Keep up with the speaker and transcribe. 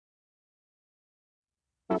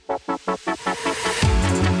Hello,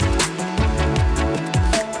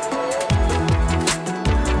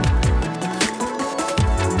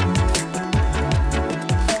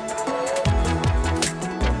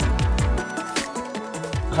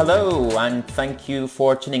 and thank you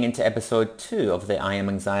for tuning into episode 2 of the I Am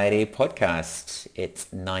Anxiety podcast.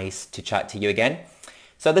 It's nice to chat to you again.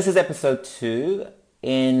 So this is episode 2.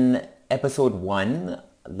 In episode 1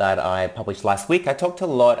 that I published last week, I talked a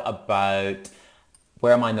lot about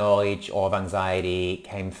where my knowledge of anxiety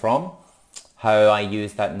came from, how I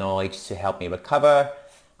used that knowledge to help me recover,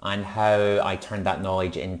 and how I turned that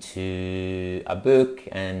knowledge into a book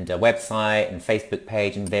and a website and Facebook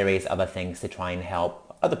page and various other things to try and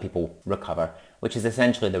help other people recover, which is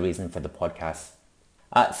essentially the reason for the podcast.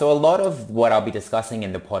 So a lot of what I'll be discussing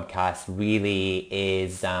in the podcast really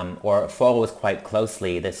is, or follows quite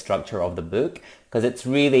closely the structure of the book, because it's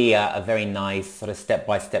really a very nice sort of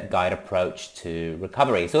step-by-step guide approach to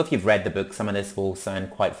recovery. So if you've read the book, some of this will sound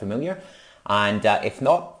quite familiar. And if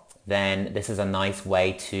not, then this is a nice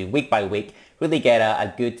way to, week by week, really get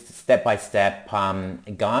a good step-by-step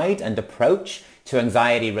guide and approach to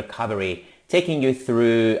anxiety recovery, taking you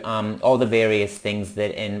through all the various things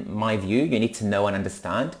that, in my view, you need to know and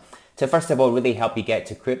understand to, first of all, really help you get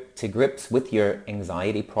to grips with your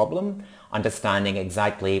anxiety problem, understanding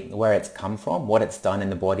exactly where it's come from, what it's done in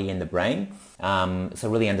the body and the brain. So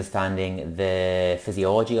really understanding the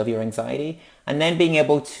physiology of your anxiety, and then being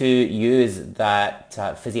able to use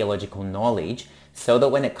that physiological knowledge so that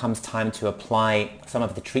when it comes time to apply some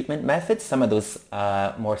of the treatment methods, some of those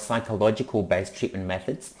more psychological based treatment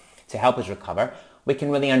methods, to help us recover, we can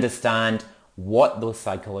really understand what those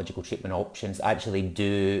psychological treatment options actually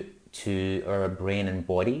do to our brain and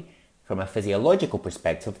body from a physiological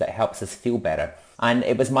perspective that helps us feel better. And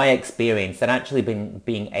it was my experience that actually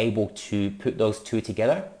being able to put those two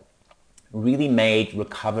together really made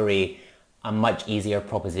recovery a much easier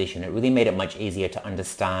proposition. It really made it much easier to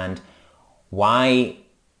understand why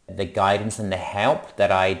the guidance and the help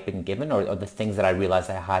that I'd been given, or the things that I realized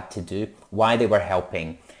I had to do, why they were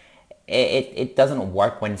helping. It doesn't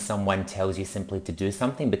work when someone tells you simply to do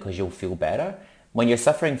something because you'll feel better. When you're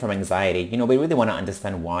suffering from anxiety, we really want to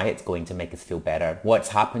understand why it's going to make us feel better, what's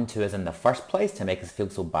happened to us in the first place to make us feel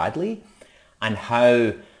so badly, and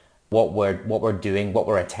how what we're doing, what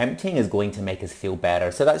we're attempting is going to make us feel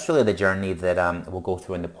better. So that's really the journey that we'll go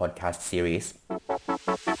through in the podcast series.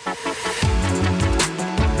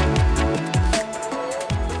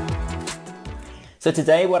 So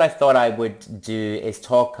today what I thought I would do is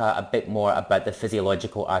talk a bit more about the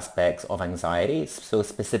physiological aspects of anxiety, so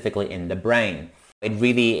specifically in the brain. It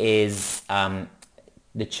really is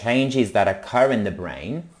the changes that occur in the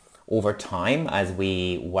brain over time as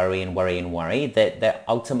we worry that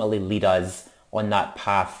ultimately lead us on that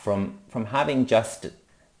path from having just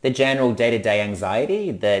the general day-to-day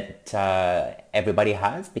anxiety that everybody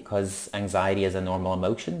has, because anxiety is a normal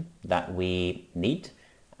emotion that we need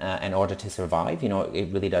in order to survive.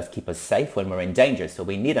 It really does keep us safe when we're in danger, so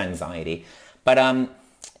we need anxiety. But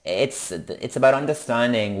it's about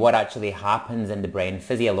understanding what actually happens in the brain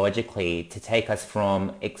physiologically to take us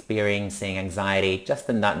from experiencing anxiety just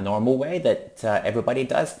in that normal way that everybody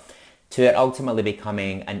does, to it ultimately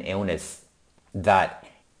becoming an illness that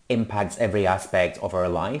impacts every aspect of our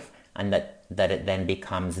life, and that it then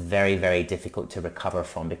becomes very, very difficult to recover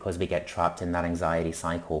from because we get trapped in that anxiety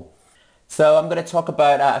cycle. So I'm going to talk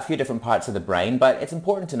about a few different parts of the brain, but it's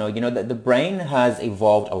important to know, that the brain has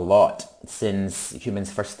evolved a lot since humans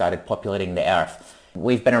first started populating the Earth.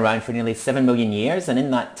 We've been around for nearly 7 million years, and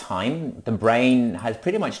in that time, the brain has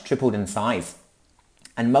pretty much tripled in size.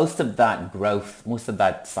 And most of that growth, most of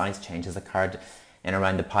that size change has occurred in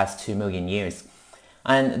around the past 2 million years.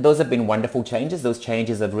 And those have been wonderful changes. Those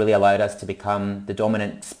changes have really allowed us to become the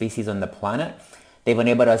dominant species on the planet. They've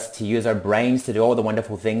enabled us to use our brains to do all the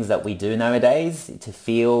wonderful things that we do nowadays, to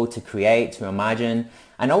feel, to create, to imagine,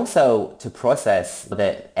 and also to process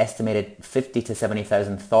the estimated 50 to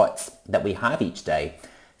 70,000 thoughts that we have each day.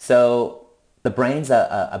 So the brain's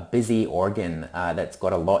a busy organ that's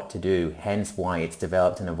got a lot to do, hence why it's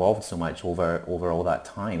developed and evolved so much over all that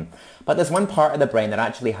time. But there's one part of the brain that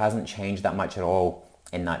actually hasn't changed that much at all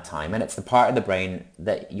in that time, and it's the part of the brain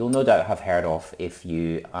that you'll no doubt have heard of if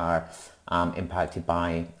you are impacted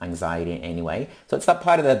by anxiety in any way. So it's that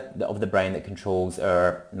part of the brain that controls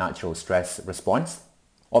our natural stress response,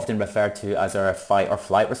 often referred to as our fight or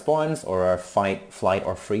flight response, or our fight, flight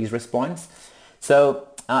or freeze response. So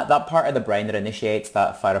that part of the brain that initiates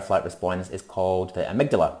that fight or flight response is called the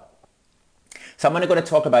amygdala. So I'm going to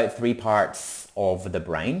talk about 3 parts of the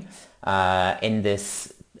brain in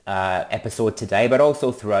this episode today, but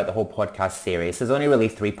also throughout the whole podcast series. There's only really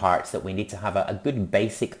three parts that we need to have a good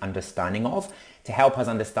basic understanding of to help us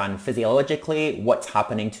understand physiologically what's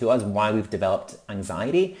happening to us, why we've developed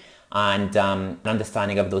anxiety, and an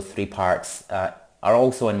understanding of those three parts are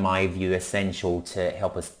also, in my view, essential to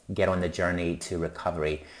help us get on the journey to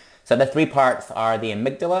recovery. So the three parts are the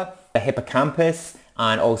amygdala, the hippocampus,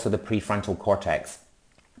 and also the prefrontal cortex.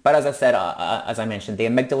 But as I said, as I mentioned, the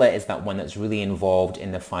amygdala is that one that's really involved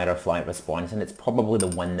in the fight or flight response, and it's probably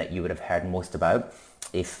the one that you would have heard most about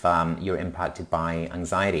if you're impacted by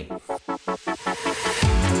anxiety.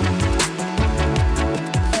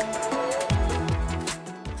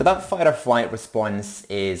 So that fight or flight response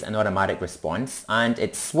is an automatic response, and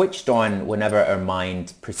it's switched on whenever our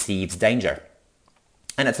mind perceives danger.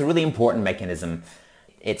 And it's a really important mechanism.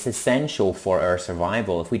 It's essential for our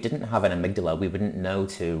survival. If we didn't have an amygdala, we wouldn't know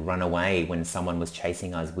to run away when someone was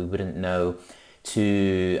chasing us. We wouldn't know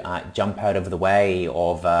to jump out of the way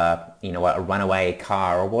of a runaway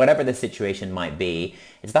car or whatever the situation might be.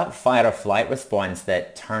 It's that fight or flight response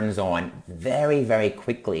that turns on very, very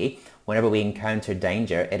quickly whenever we encounter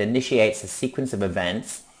danger. It initiates a sequence of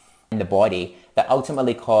events in the body that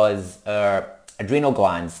ultimately cause our adrenal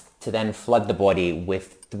glands to then flood the body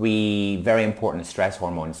with three very important stress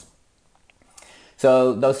hormones.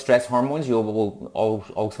 So those stress hormones you will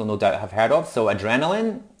also no doubt have heard of. So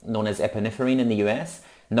adrenaline, known as epinephrine in the US,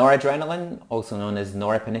 noradrenaline, also known as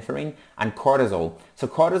norepinephrine, and cortisol. So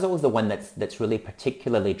cortisol is the one that's really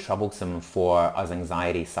particularly troublesome for us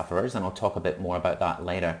anxiety sufferers, and I'll talk a bit more about that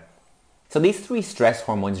later. So these three stress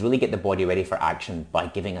hormones really get the body ready for action by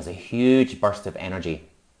giving us a huge burst of energy.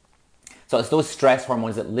 So it's those stress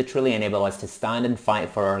hormones that literally enable us to stand and fight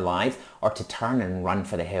for our lives or to turn and run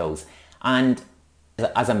for the hills. And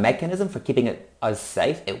as a mechanism for keeping us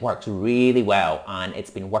safe, it works really well, and it's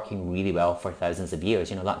been working really well for thousands of years.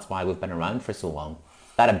 That's why we've been around for so long.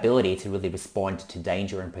 That ability to really respond to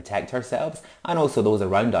danger and protect ourselves and also those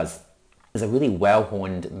around us is a really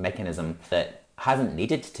well-honed mechanism that hasn't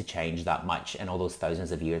needed to change that much in all those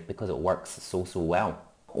thousands of years because it works so well.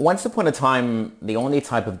 Once upon a time, the only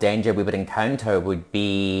type of danger we would encounter would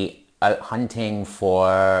be out hunting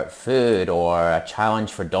for food or a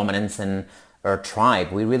challenge for dominance in our tribe.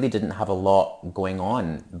 We really didn't have a lot going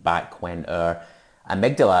on back when our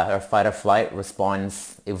amygdala, our fight or flight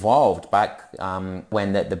response evolved, back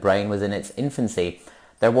when the brain was in its infancy.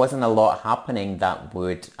 There wasn't a lot happening that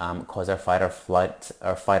would cause our fight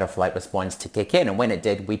or flight response to kick in. And when it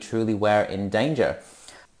did, we truly were in danger.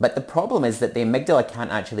 But the problem is that the amygdala can't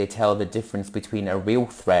actually tell the difference between a real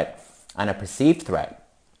threat and a perceived threat.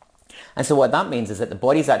 And so what that means is that the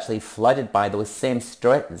body's actually flooded by those same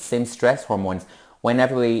stress hormones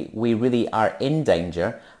whenever we really are in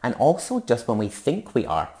danger, and also just when we think we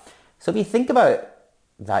are. So if you think about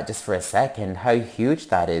that just for a second, how huge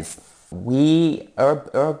that is.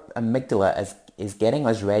 Our amygdala is getting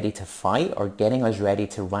us ready to fight or getting us ready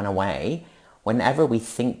to run away whenever we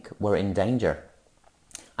think we're in danger.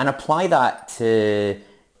 And apply that to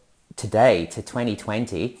today, to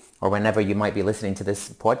 2020, or whenever you might be listening to this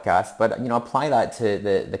podcast, but apply that to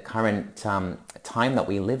the current time that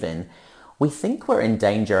we live in. We think we're in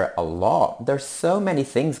danger a lot. There's so many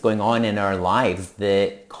things going on in our lives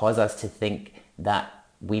that cause us to think that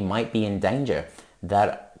we might be in danger,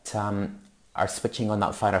 that are switching on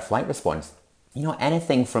that fight or flight response.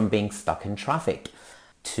 Anything from being stuck in traffic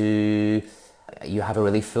to you have a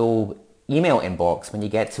really full email inbox when you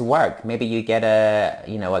get to work. Maybe you get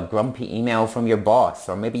a grumpy email from your boss,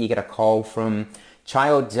 or maybe you get a call from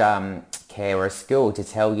child care or school to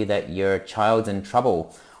tell you that your child's in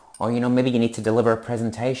trouble, or maybe you need to deliver a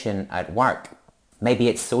presentation at work. Maybe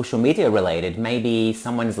it's social media related. Maybe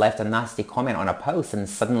someone's left a nasty comment on a post, and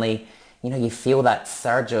suddenly you feel that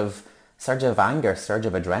surge of anger, surge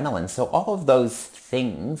of adrenaline. So all of those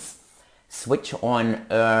things switch on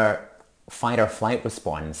our fight or flight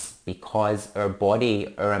response because our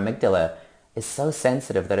body, our amygdala, is so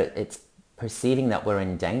sensitive that it's perceiving that we're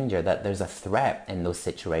in danger, that there's a threat in those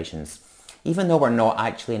situations. Even though we're not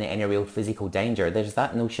actually in any real physical danger, there's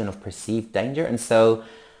that notion of perceived danger. And so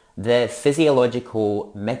the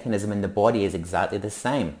physiological mechanism in the body is exactly the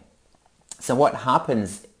same. So what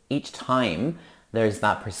happens each time there's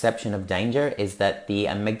that perception of danger is that the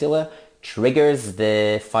amygdala triggers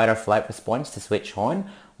the fight or flight response to switch on,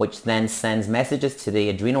 which then sends messages to the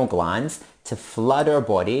adrenal glands to flood our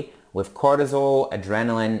body with cortisol,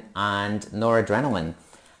 adrenaline, and noradrenaline.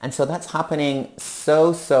 And so that's happening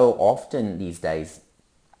so often these days.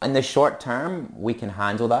 In the short term, we can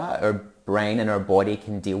handle that. Our brain and our body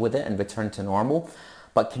can deal with it and return to normal.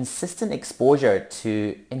 But consistent exposure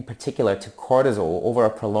to, in particular, to cortisol over a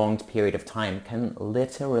prolonged period of time can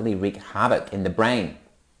literally wreak havoc in the brain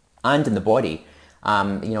and in the body.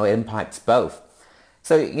 It impacts both.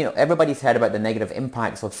 So, everybody's heard about the negative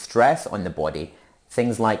impacts of stress on the body.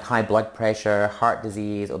 Things like high blood pressure, heart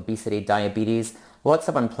disease, obesity, diabetes, lots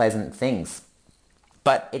of unpleasant things.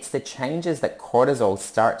 But it's the changes that cortisol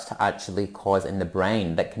starts to actually cause in the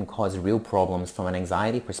brain that can cause real problems from an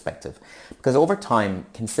anxiety perspective. Because over time,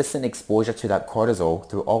 consistent exposure to that cortisol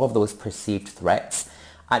through all of those perceived threats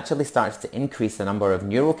actually starts to increase the number of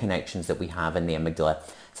neural connections that we have in the amygdala.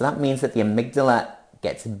 So that means that the amygdala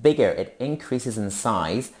gets bigger, it increases in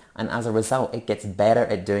size, and as a result, it gets better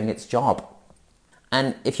at doing its job.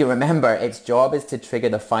 And if you remember, its job is to trigger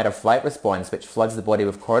the fight or flight response, which floods the body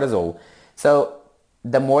with cortisol. So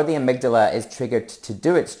the more the amygdala is triggered to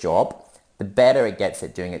do its job, the better it gets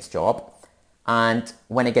at doing its job. And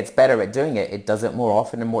when it gets better at doing it, it does it more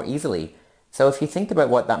often and more easily. So if you think about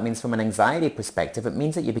what that means from an anxiety perspective, it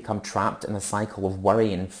means that you become trapped in a cycle of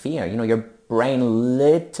worry and fear. Your brain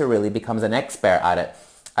literally becomes an expert at it,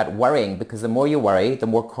 at worrying, because the more you worry, the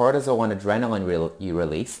more cortisol and adrenaline you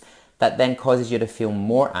release. That then causes you to feel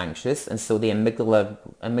more anxious, and so the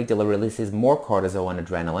amygdala releases more cortisol and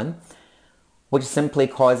adrenaline, which simply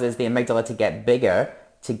causes the amygdala to get bigger,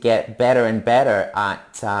 to get better and better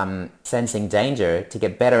at sensing danger, to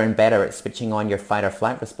get better and better at switching on your fight or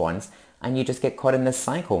flight response, and you just get caught in this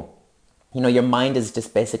cycle. Your mind is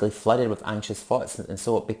just basically flooded with anxious thoughts, and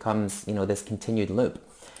so it becomes, this continued loop.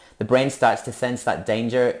 The brain starts to sense that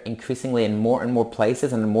danger increasingly in more and more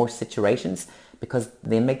places and in more situations, because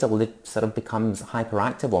the amygdala sort of becomes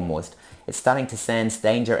hyperactive almost. It's starting to sense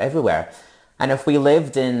danger everywhere. And if we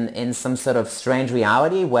lived in some sort of strange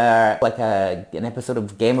reality where, like an episode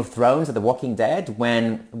of Game of Thrones or The Walking Dead,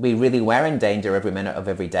 when we really were in danger every minute of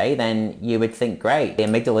every day, then you would think, great, the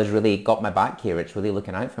amygdala's really got my back here. It's really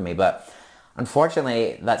looking out for me. But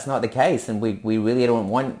unfortunately, that's not the case. And we really don't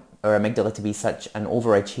want our amygdala to be such an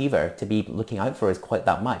overachiever, to be looking out for us quite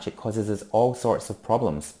that much. It causes us all sorts of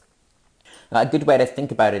problems. A good way to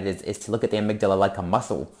think about it is to look at the amygdala like a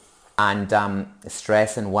muscle. And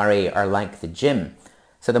stress and worry are like the gym.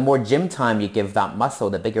 So the more gym time you give that muscle,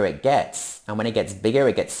 the bigger it gets. And when it gets bigger,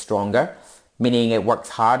 it gets stronger, meaning it works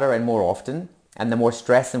harder and more often. And the more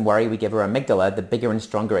stress and worry we give our amygdala, the bigger and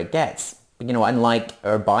stronger it gets. Unlike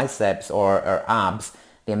our biceps or our abs,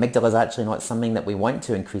 the amygdala is actually not something that we want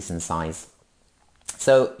to increase in size.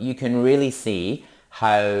 So you can really see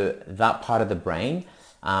how that part of the brain,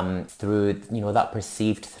 through that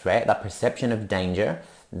perceived threat, that perception of danger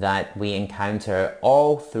that we encounter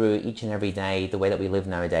all through each and every day, the way that we live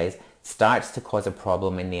nowadays, starts to cause a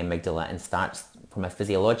problem in the amygdala and starts, from a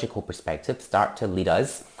physiological perspective, start to lead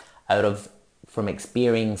us from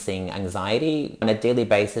experiencing anxiety on a daily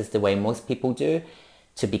basis the way most people do,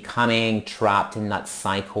 to becoming trapped in that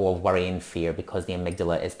cycle of worry and fear because the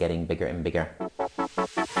amygdala is getting bigger and bigger.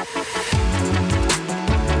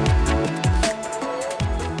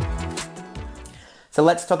 So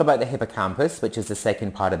let's talk about the hippocampus, which is the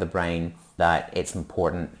second part of the brain that it's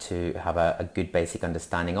important to have a good basic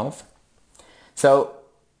understanding of. So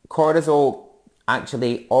cortisol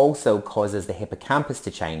actually also causes the hippocampus to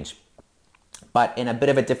change, but in a bit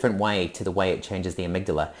of a different way to the way it changes the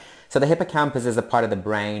amygdala. So the hippocampus is a part of the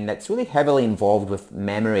brain that's really heavily involved with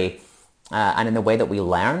memory and in the way that we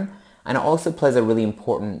learn, and it also plays a really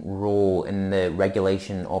important role in the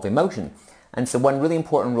regulation of emotion. And so one really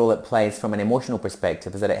important role it plays from an emotional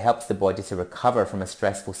perspective is that it helps the body to recover from a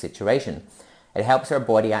stressful situation. It helps our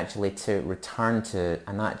body actually to return to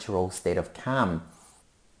a natural state of calm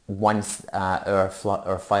once our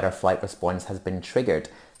fight or flight response has been triggered.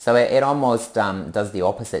 So it almost does the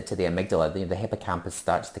opposite to the amygdala. The hippocampus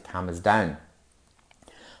starts to calm us down.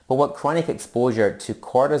 But what chronic exposure to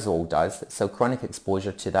cortisol does, so chronic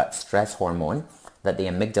exposure to that stress hormone that the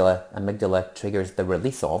amygdala triggers the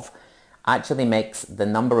release of, actually makes the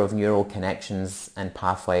number of neural connections and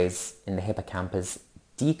pathways in the hippocampus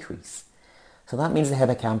decrease. So that means the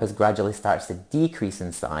hippocampus gradually starts to decrease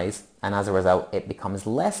in size, and as a result, it becomes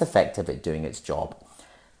less effective at doing its job.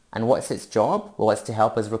 And what's its job? Well, it's to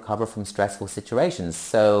help us recover from stressful situations.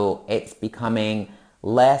 So it's becoming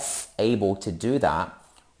less able to do that,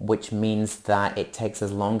 which means that it takes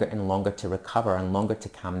us longer and longer to recover and longer to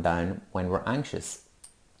calm down when we're anxious.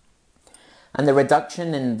 And the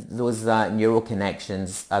reduction in those neural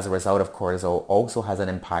connections as a result of cortisol also has an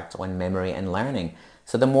impact on memory and learning.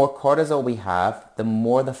 So the more cortisol we have, the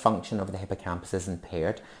more the function of the hippocampus is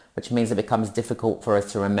impaired, which means it becomes difficult for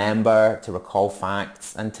us to remember, to recall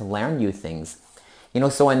facts, and to learn new things.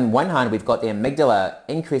 So on one hand, we've got the amygdala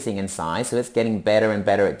increasing in size, so it's getting better and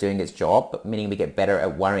better at doing its job, meaning we get better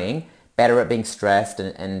at worrying, better at being stressed,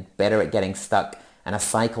 and better at getting stuck in a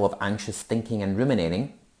cycle of anxious thinking and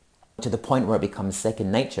ruminating to the point where it becomes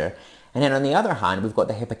second nature. And then on the other hand, we've got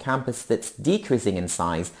the hippocampus that's decreasing in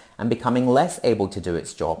size and becoming less able to do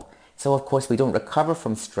its job. So of course we don't recover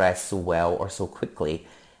from stress so well or so quickly,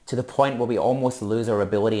 to the point where we almost lose our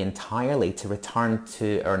ability entirely to return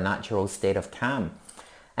to our natural state of calm.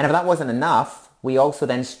 And if that wasn't enough, we also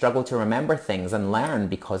then struggle to remember things and learn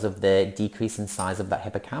because of the decrease in size of that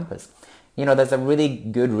hippocampus. There's a really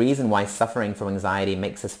good reason why suffering from anxiety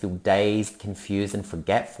makes us feel dazed, confused, and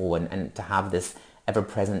forgetful, and to have this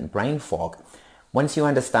ever-present brain fog. Once you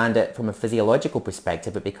understand it from a physiological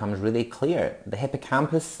perspective, it becomes really clear. The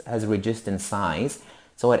hippocampus has reduced in size,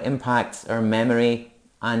 so it impacts our memory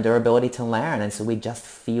and our ability to learn. And so we just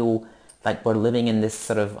feel like we're living in this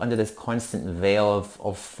sort of under this constant veil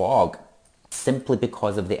of fog, simply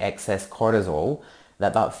because of the excess cortisol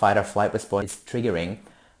that fight or flight response is triggering,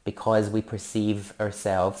 because we perceive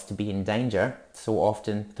ourselves to be in danger so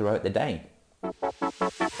often throughout the day.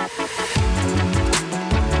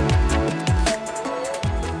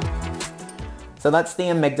 So that's the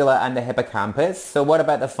amygdala and the hippocampus. So what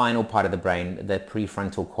about the final part of the brain, the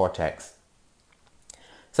prefrontal cortex?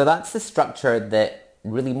 So that's the structure that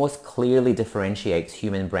really most clearly differentiates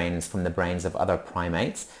human brains from the brains of other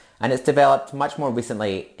primates. And it's developed much more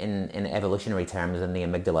recently in evolutionary terms than the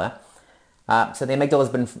amygdala. So the amygdala has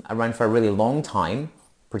been around for a really long time,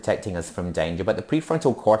 protecting us from danger. But the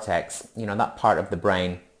prefrontal cortex, that part of the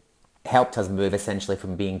brain, helped us move essentially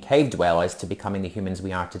from being cave dwellers to becoming the humans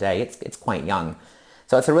we are today. It's quite young.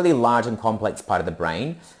 So it's a really large and complex part of the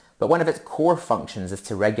brain. But one of its core functions is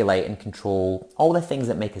to regulate and control all the things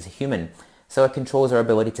that make us human. So it controls our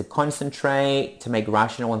ability to concentrate, to make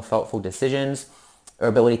rational and thoughtful decisions, our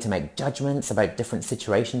ability to make judgments about different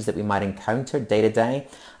situations that we might encounter day to day,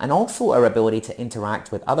 and also our ability to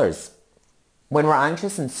interact with others. When we're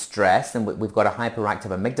anxious and stressed and we've got a hyperactive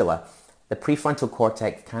amygdala, the prefrontal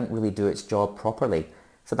cortex can't really do its job properly.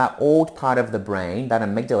 So that old part of the brain, that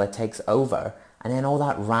amygdala, takes over, and then all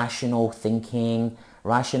that rational thinking,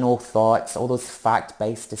 rational thoughts, all those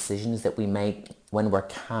fact-based decisions that we make when we're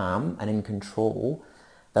calm and in control,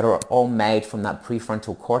 that are all made from that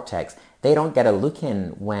prefrontal cortex, they don't get a look in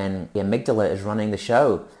when the amygdala is running the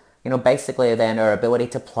show. Basically then our ability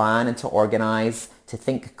to plan and to organize, to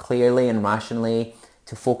think clearly and rationally,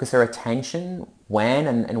 to focus our attention when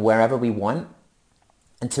and wherever we want,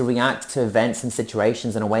 and to react to events and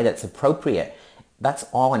situations in a way that's appropriate. That's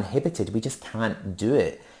all inhibited. We just can't do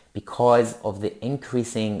it because of the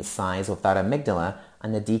increasing size of that amygdala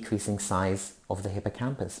and the decreasing size of the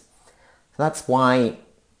hippocampus. So that's why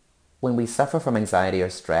when we suffer from anxiety or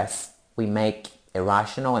stress, we make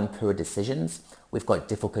irrational and poor decisions. We've got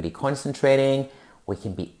difficulty concentrating. We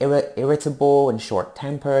can be irritable and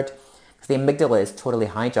short-tempered. The amygdala is totally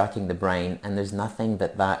hijacking the brain, and there's nothing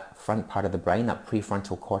that front part of the brain, that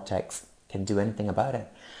prefrontal cortex, can do anything about it.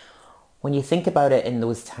 When you think about it in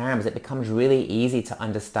those terms, it becomes really easy to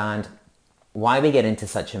understand why we get into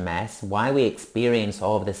such a mess, why we experience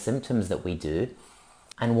all of the symptoms that we do,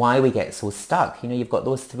 and why we get so stuck. You've got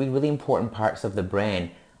those three really important parts of the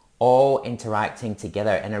brain all interacting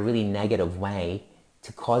together in a really negative way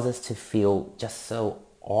to cause us to feel just so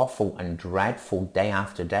awful and dreadful day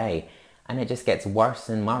after day. And it just gets worse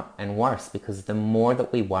and worse, because the more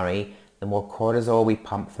that we worry, the more cortisol we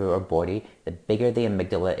pump through our body, the bigger the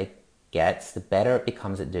amygdala it gets, the better it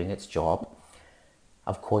becomes at doing its job.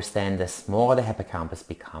 Of course, then the smaller the hippocampus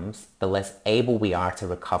becomes, the less able we are to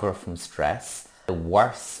recover from stress, the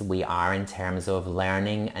worse we are in terms of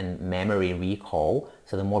learning and memory recall,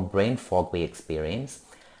 so the more brain fog we experience.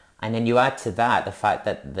 And then you add to that the fact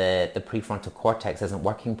that the prefrontal cortex isn't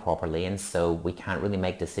working properly, and so we can't really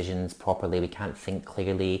make decisions properly, we can't think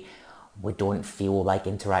clearly, we don't feel like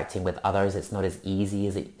interacting with others, it's not as easy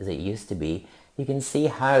as it used to be. You can see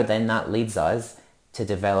how then that leads us to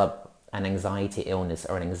develop an anxiety illness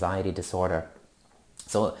or an anxiety disorder.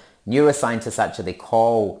 So neuroscientists actually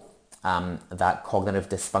call that cognitive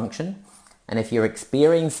dysfunction. And if you're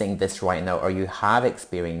experiencing this right now, or you have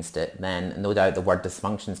experienced it, then no doubt the word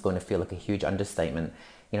dysfunction is going to feel like a huge understatement.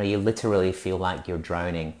 You literally feel like you're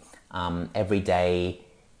drowning. Every day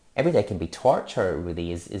can be torture,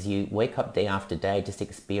 really, as you wake up day after day just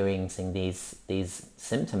experiencing these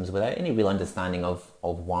symptoms without any real understanding of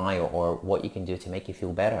why or what you can do to make you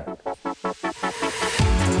feel better.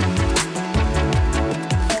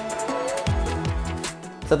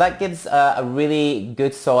 So that gives a really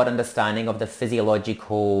good solid understanding of the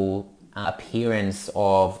physiological appearance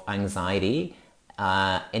of anxiety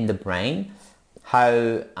in the brain,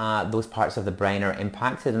 how those parts of the brain are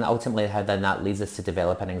impacted, and ultimately how then that leads us to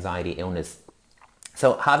develop an anxiety illness.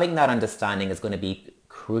 So having that understanding is going to be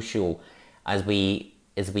crucial as we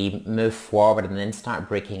move forward and then start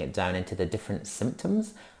breaking it down into the different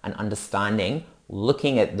symptoms and understanding,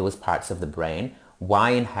 looking at those parts of the brain,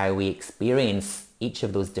 why and how we experience each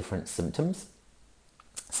of those different symptoms.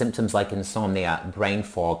 Symptoms like insomnia, brain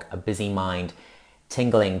fog, a busy mind,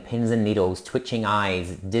 tingling, pins and needles, twitching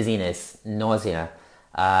eyes, dizziness, nausea,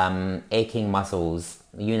 aching muscles,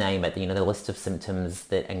 you name it. The list of symptoms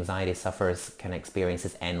that anxiety sufferers can experience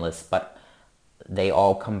is endless, but they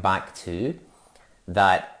all come back to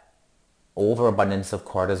that overabundance of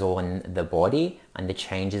cortisol in the body and the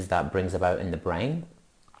changes that brings about in the brain,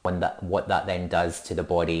 what that then does to the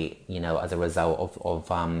body, as a result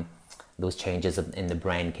of those changes in the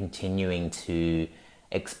brain continuing to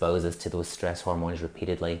expose us to those stress hormones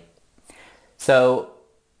repeatedly. So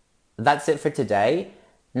that's it for today.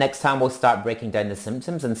 Next time we'll start breaking down the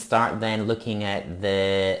symptoms and start then looking at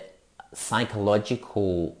the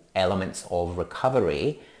psychological elements of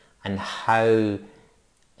recovery and how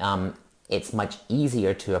it's much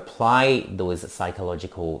easier to apply those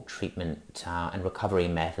psychological treatment and recovery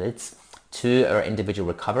methods to our individual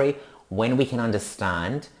recovery when we can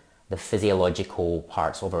understand the physiological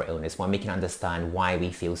parts of our illness, when we can understand why we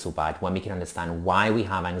feel so bad, when we can understand why we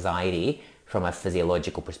have anxiety from a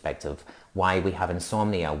physiological perspective, why we have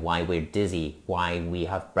insomnia, why we're dizzy, why we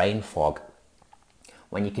have brain fog.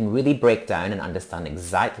 When you can really break down and understand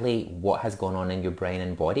exactly what has gone on in your brain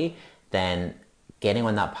and body, then getting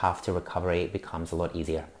on that path to recovery becomes a lot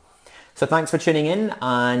easier. So thanks for tuning in,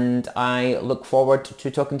 and I look forward to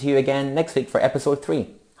talking to you again next week for episode 3.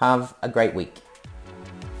 Have a great week.